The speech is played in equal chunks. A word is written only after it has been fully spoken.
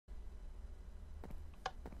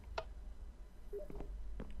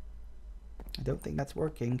I don't think that's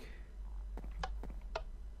working.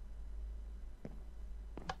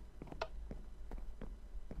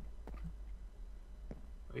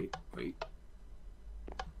 Wait.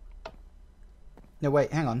 No,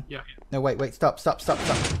 wait, hang on. Yeah. No, wait, stop.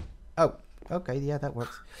 Oh, okay, yeah, that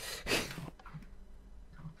works.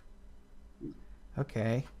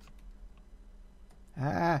 Okay.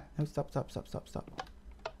 Ah, no, stop.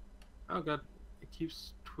 Oh god, it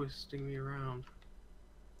keeps twisting me around.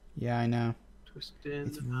 Yeah, I know. Twisting.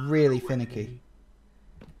 It's really finicky.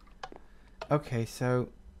 Okay, so...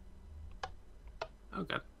 Oh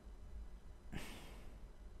god.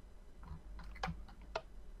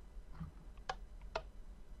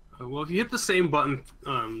 Well, if you hit the same button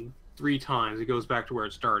 3 times, it goes back to where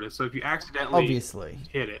it started. So if you accidentally Obviously.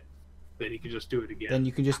 hit it, then you can just do it again. Then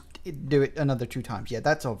you can just do it another 2 times. Yeah,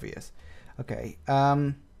 that's obvious. Okay,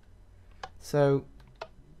 so...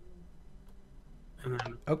 And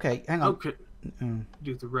then... Okay, hang on. Okay.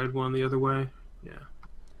 Do the red one the other way. Yeah.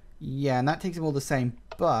 Yeah, and that takes them all the same,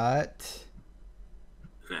 but...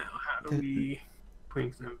 Now, how do we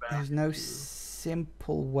bring them back? There's no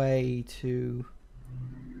simple way to...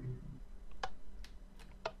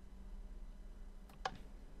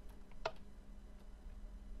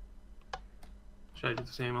 Should I do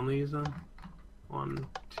the same on these then? 1,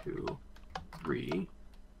 2, 3.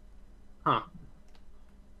 Huh.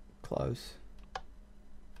 Close.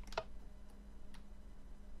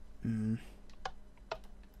 Hmm.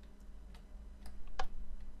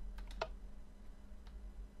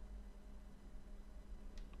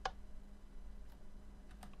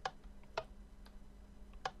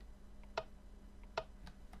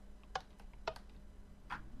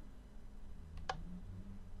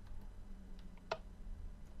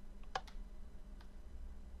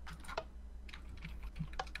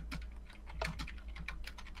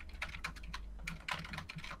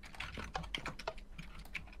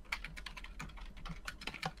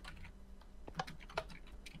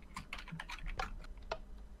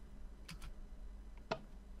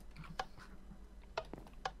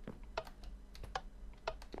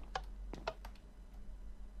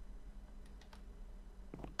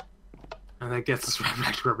 And that gets us right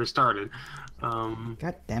back to where we started.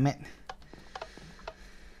 God damn it.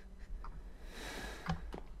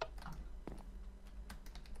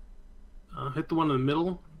 Hit the one in the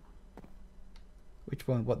middle. Which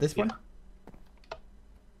one? What, this one?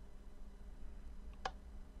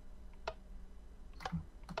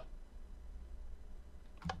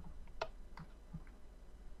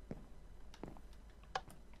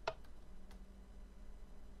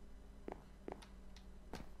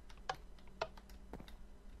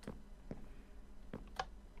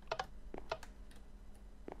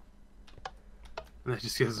 And that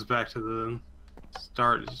just gets us back to the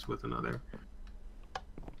start, just with another.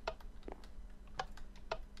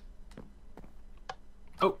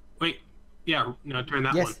 Oh, wait. Yeah, no, turn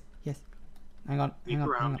that one. Yes. Hang on. I'm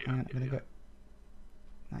gonna Yeah. go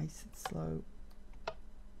nice and slow.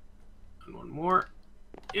 And one more.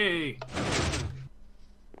 Yay!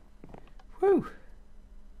 Whew.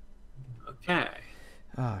 Okay.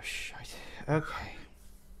 Oh, shite. Okay.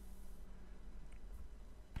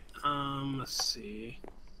 Let's see.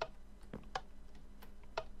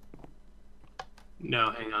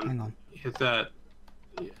 No, hang on. Hit that.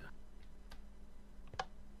 Yeah.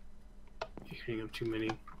 You're hitting them too many.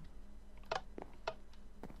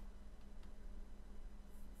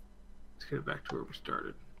 Let's get it back to where we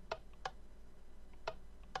started.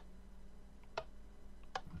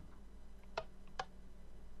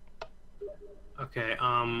 Okay,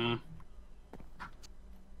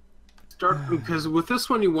 start, because with this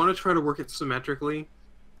one you want to try to work it symmetrically.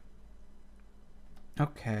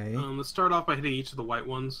 Okay. Let's start off by hitting each of the white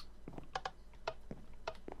ones.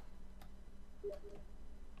 Are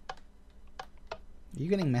you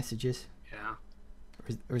getting messages? Yeah.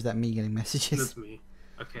 Or is that me getting messages? That's me.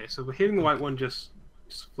 Okay, so hitting the white one just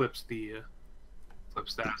flips the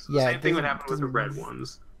flips that. So Yeah, the same thing would happen with the red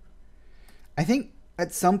ones. I think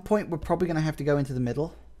at some point we're probably going to have to go into the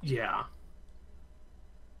middle. Yeah.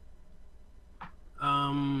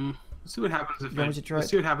 Let's see what happens if let's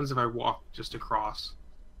see what happens if I walk just across.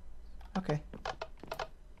 Okay.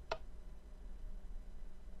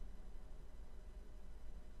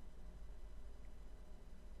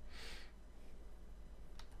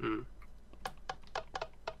 Hmm.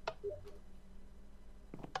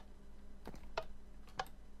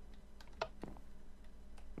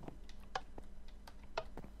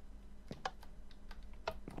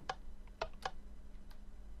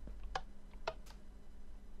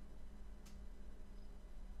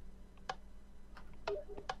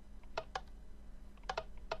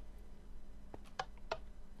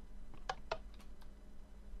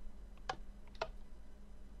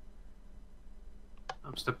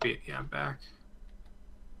 I'm step 8. Yeah, I'm back.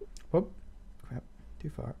 Whoop. Crap. Too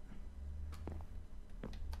far.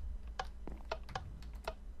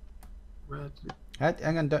 Red.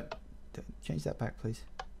 Hang on, don't change that back, please.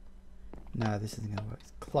 No, this isn't gonna work.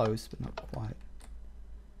 It's close, but not quite.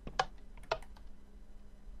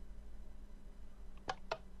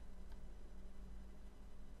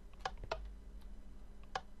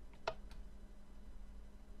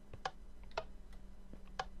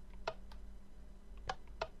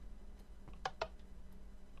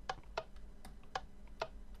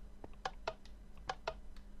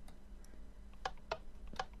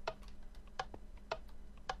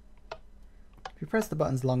 If you press the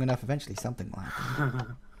buttons long enough, eventually something will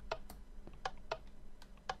happen.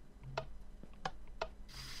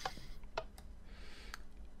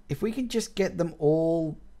 If we can just get them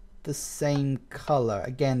all the same color,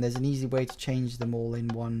 again, there's an easy way to change them all in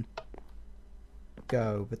one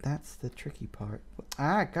go, but that's the tricky part.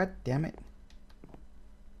 Ah, god damn it.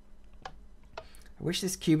 I wish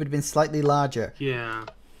this cube had been slightly larger. Yeah.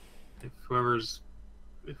 If whoever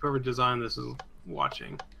designed this is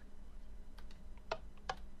watching.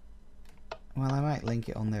 Well, I might link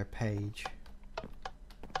it on their page.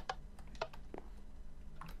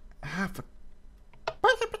 Ah, for...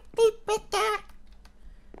 What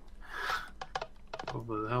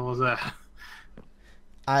the hell was that?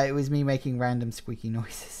 It was me making random squeaky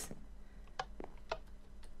noises.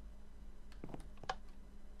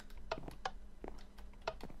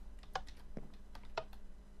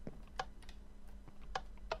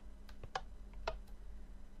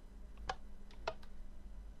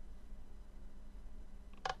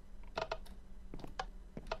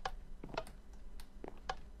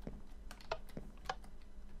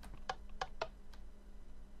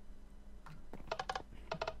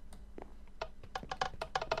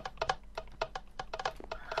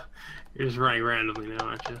 You're just running randomly now,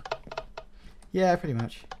 aren't you? Yeah, pretty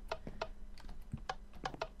much.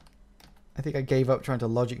 I think I gave up trying to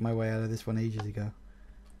logic my way out of this one ages ago.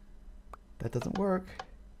 That doesn't work.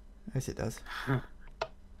 Yes, it does. Hang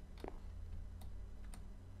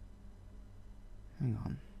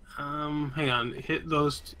on. Hang on. Hit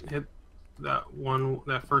that one,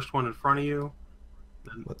 that first one in front of you.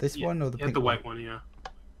 Then, What, this one or the hit pink the white one? Yeah.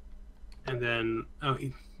 And then,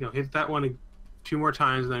 hit that one 2 more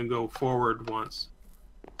times, and then go forward once.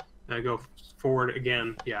 Then go forward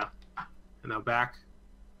again. Yeah. And now back.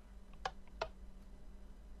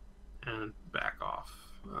 And back off.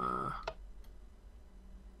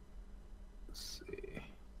 Let's see.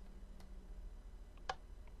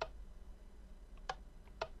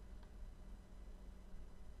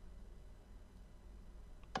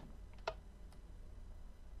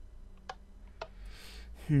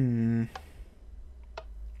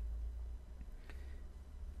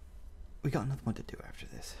 We got another one to do after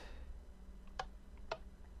this.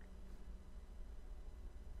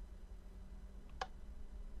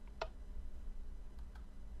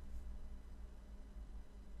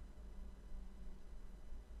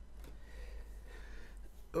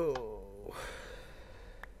 Oh.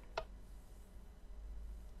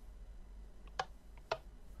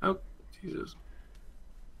 Oh, Jesus.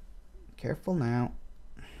 Careful now.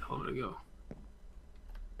 How did it go?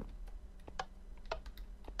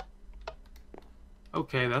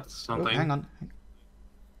 Okay, that's something. Oh, hang on.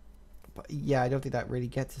 But yeah, I don't think that really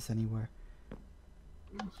gets us anywhere.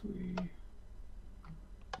 Let's see.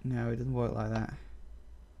 No, it doesn't work like that.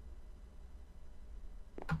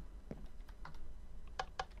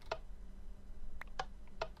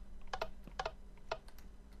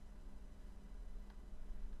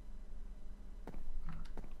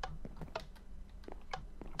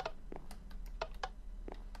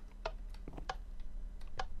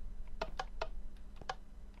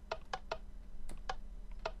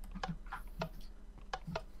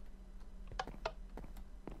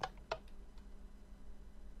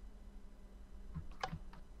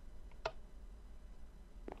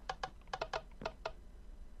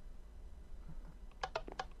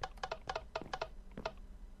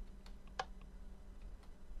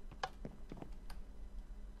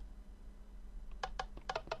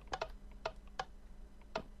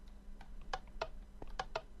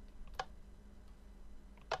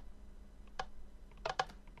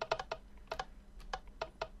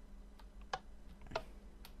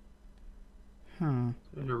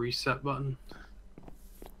 There's a reset button.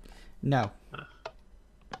 No.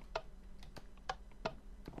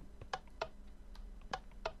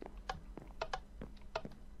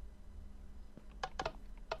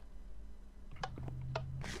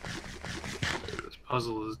 This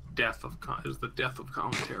puzzle is the death of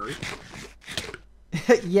commentary.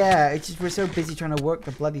 Yeah, it's just we're so busy trying to work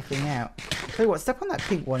the bloody thing out. Tell you what, step on that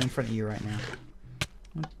pink one in front of you right now.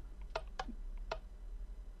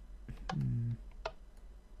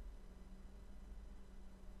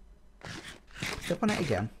 Step on it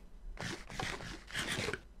again.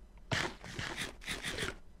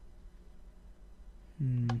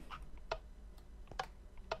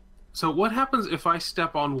 So what happens if I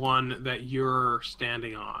step on one that you're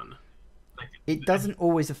standing on? Like, It doesn't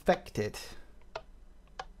always affect it.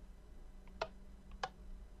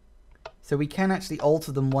 So we can actually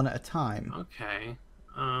alter them one at a time. okay.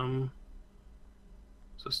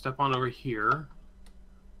 So step on over here.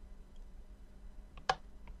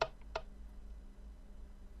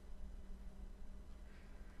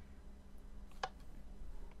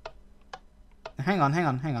 Hang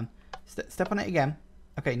on. Step on it again.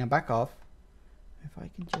 Okay, now back off. If I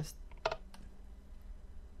can just...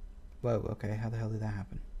 Whoa, okay, how the hell did that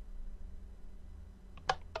happen?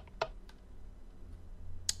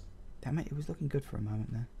 Damn it, it was looking good for a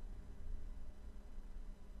moment there.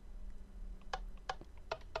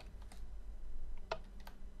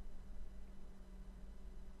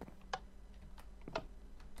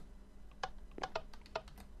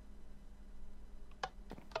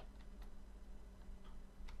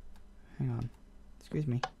 Hang on. Excuse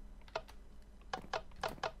me.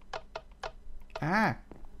 Ah!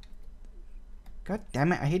 God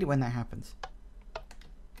damn it, I hate it when that happens.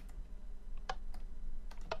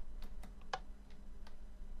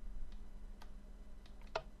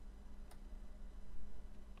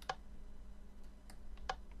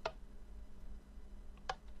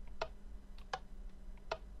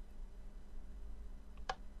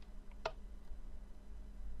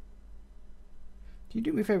 Can you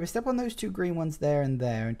do me a favor? Step on those two green ones there and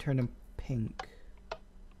turn them pink.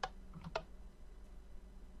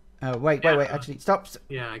 Oh, wait. Actually, stop.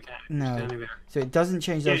 Yeah, I can't. No. Standing there. So it doesn't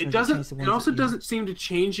change Yeah, those it ones. doesn't. Change the It ones also that you- doesn't seem to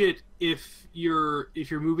change it if you're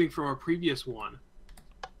moving from a previous one.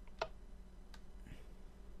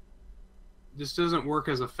 This doesn't work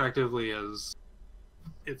as effectively as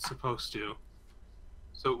it's supposed to.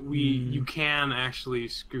 So you can actually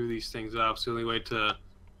screw these things up. So the only way to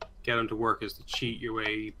get them to work is to cheat your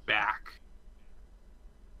way back.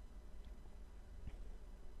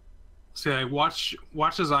 So watch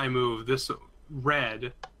as I move. This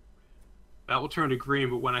red, that will turn to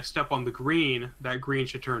green, but when I step on the green, that green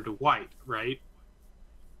should turn to white, right?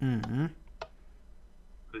 Mm-hmm.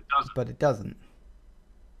 But it doesn't. But it doesn't.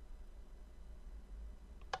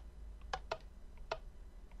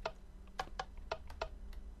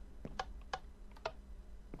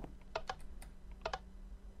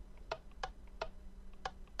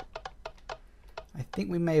 I think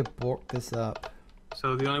we may have borked this up.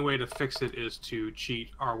 So the only way to fix it is to cheat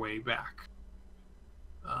our way back.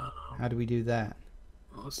 How do we do that?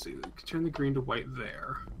 Well, let's see. Turn the green to white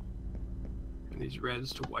there. And these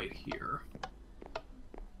reds to white here.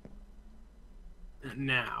 And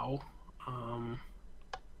now,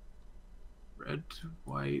 red to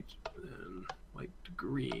white, then white to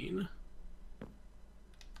green.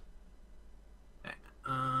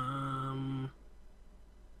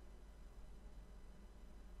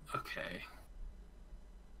 Okay.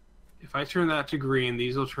 If I turn that to green,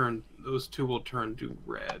 those two will turn to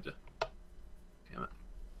red. Damn it.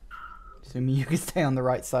 Assuming you can stay on the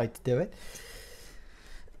right side to do it.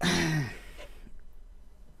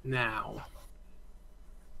 Now,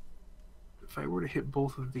 if I were to hit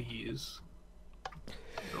both of these,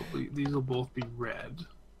 these will both be red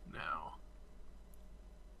now.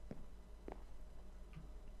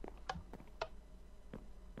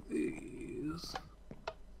 These.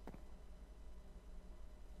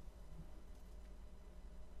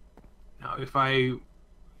 Now, if I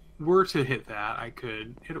were to hit that, I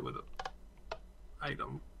could hit it with an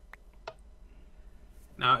item.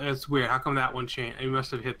 Now, it's weird. How come that one changed? You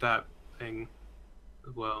must have hit that thing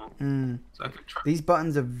as well. Mm. So I could try. These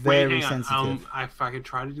buttons are very Wait, hang on. sensitive. If I could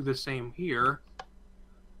try to do the same here.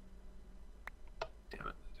 Damn it,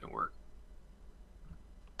 it didn't work.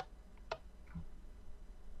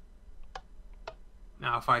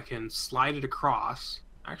 Now, if I can slide it across.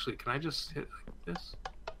 Actually, can I just hit like this?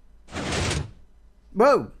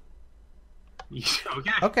 Whoa!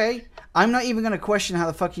 Okay. Okay. I'm not even going to question how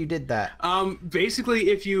the fuck you did that. Basically,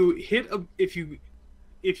 if you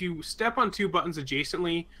step on two buttons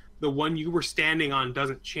adjacently, the one you were standing on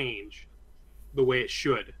doesn't change the way it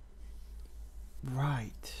should.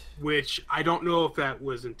 Right. Which I don't know if that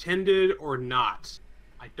was intended or not.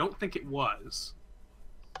 I don't think it was.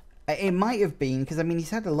 It might have been, because, I mean,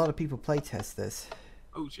 he's had a lot of people playtest this.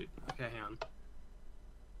 Oh, shit. Okay, hang on.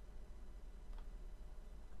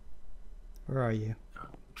 Where are you?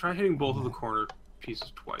 Try hitting both of the corner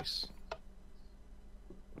pieces twice.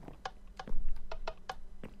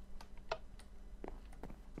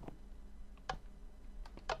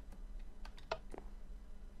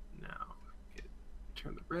 Now,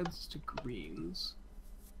 turn the reds to greens.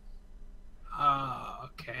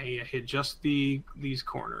 Okay, I hit just these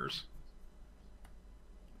corners.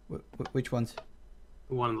 Which ones?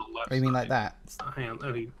 The one on the left. Oh, you mean side. like that? Hang on,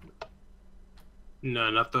 I mean, no,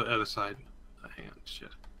 not the other side. Hang on, shit.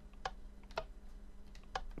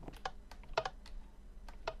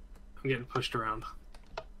 I'm getting pushed around.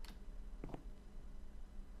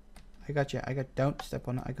 I got you. Don't step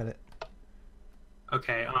on it. I got it.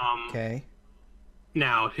 Okay. Okay.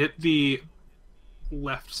 Now hit the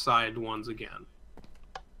left side ones again.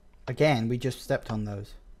 Again, we just stepped on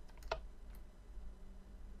those.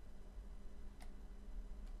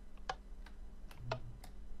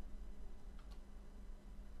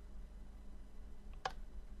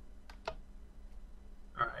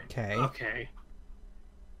 All right. Okay. Okay.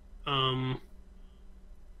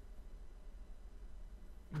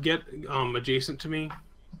 Get adjacent to me.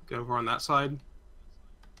 Get over on that side.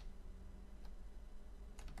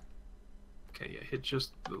 Okay, yeah, hit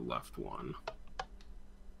just the left one.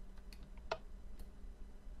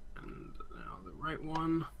 And now the right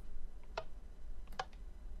one.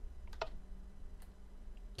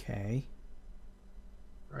 Okay.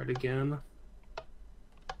 Right again.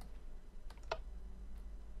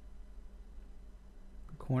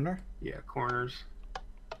 Corner? Yeah, corners.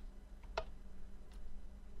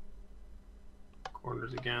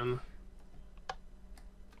 Corners again.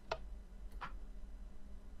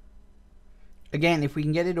 Again, if we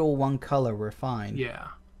can get it all one color, we're fine. Yeah.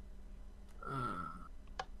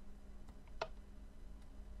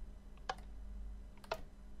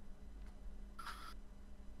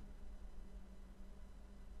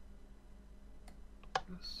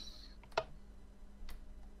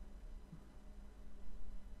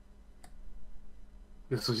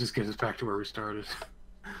 This will just get us back to where we started.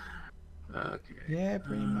 Okay. Yeah,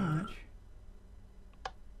 pretty much.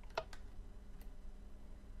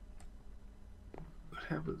 What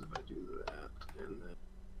happens if I do that? And then,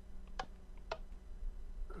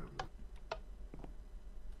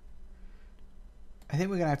 I think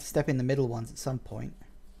we're going to have to step in the middle ones at some point.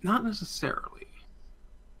 not necessarily.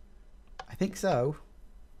 I think so.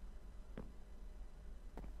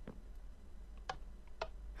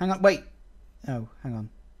 Hang on, wait. Oh, hang on.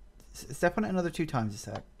 Step on it another 2 times a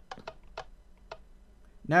sec.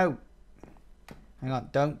 No. Hang on.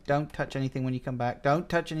 Don't touch anything when you come back. Don't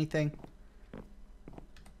touch anything.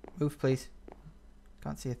 Move, please.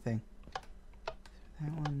 Can't see a thing.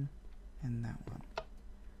 That one and that one.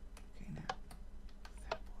 Okay, now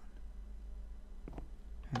that one.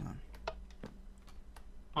 Hang on.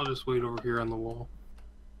 I'll just wait over here on the wall.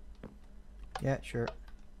 Yeah, sure.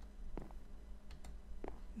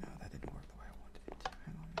 No, that didn't work the way I wanted it to.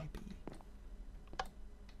 Hang on, maybe.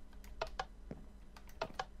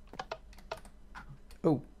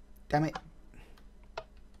 Oh, damn it.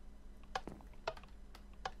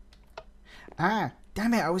 Ah,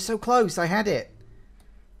 damn it, I was so close. I had it.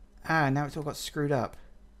 Ah, now it's all got screwed up.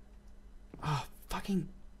 Oh, fucking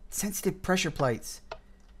sensitive pressure plates.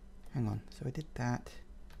 Hang on, so I did that.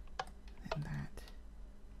 And that.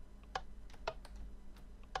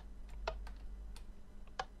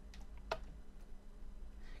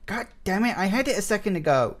 God damn it, I had it a second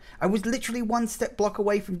ago. I was literally 1 step block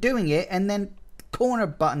away from doing it, and then the corner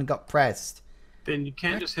button got pressed. Then you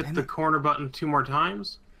can't God just hit damn the it. corner button 2 more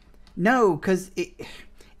times? No, because it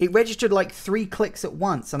registered like 3 clicks at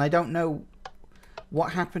once, and I don't know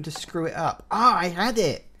what happened to screw it up. Ah, I had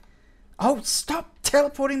it. Oh, stop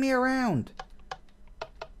teleporting me around.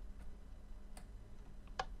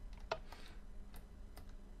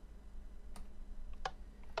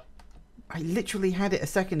 I literally had it a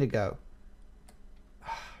second ago.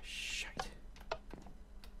 Ah, shit.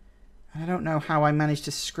 I don't know how I managed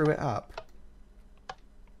to screw it up.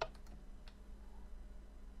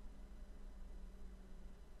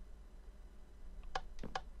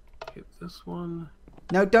 Hit this one.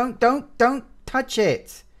 No, don't touch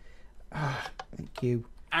it. Ah, thank you.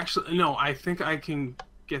 Actually, no, I think I can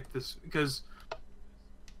get this because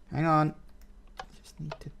Hang on. I just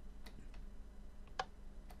need to.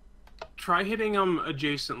 try hitting them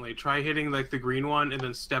adjacently. Try hitting like the green one and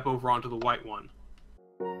then step over onto the white one.